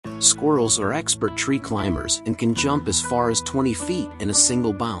Squirrels are expert tree climbers and can jump as far as 20 feet in a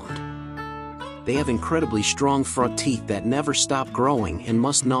single bound. They have incredibly strong front teeth that never stop growing and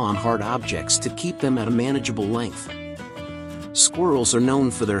must gnaw on hard objects to keep them at a manageable length. Squirrels are known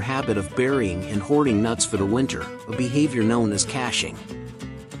for their habit of burying and hoarding nuts for the winter, a behavior known as caching.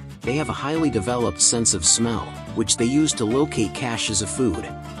 They have a highly developed sense of smell, which they use to locate caches of food.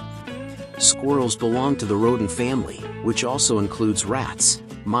 Squirrels belong to the rodent family, which also includes rats,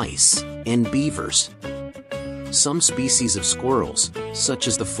 mice, and beavers. Some species of squirrels, such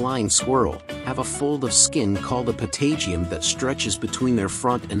as the flying squirrel, have a fold of skin called a patagium that stretches between their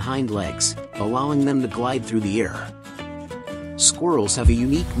front and hind legs, allowing them to glide through the air. Squirrels have a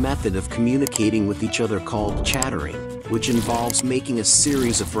unique method of communicating with each other called chattering, which involves making a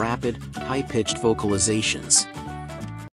series of rapid, high-pitched vocalizations.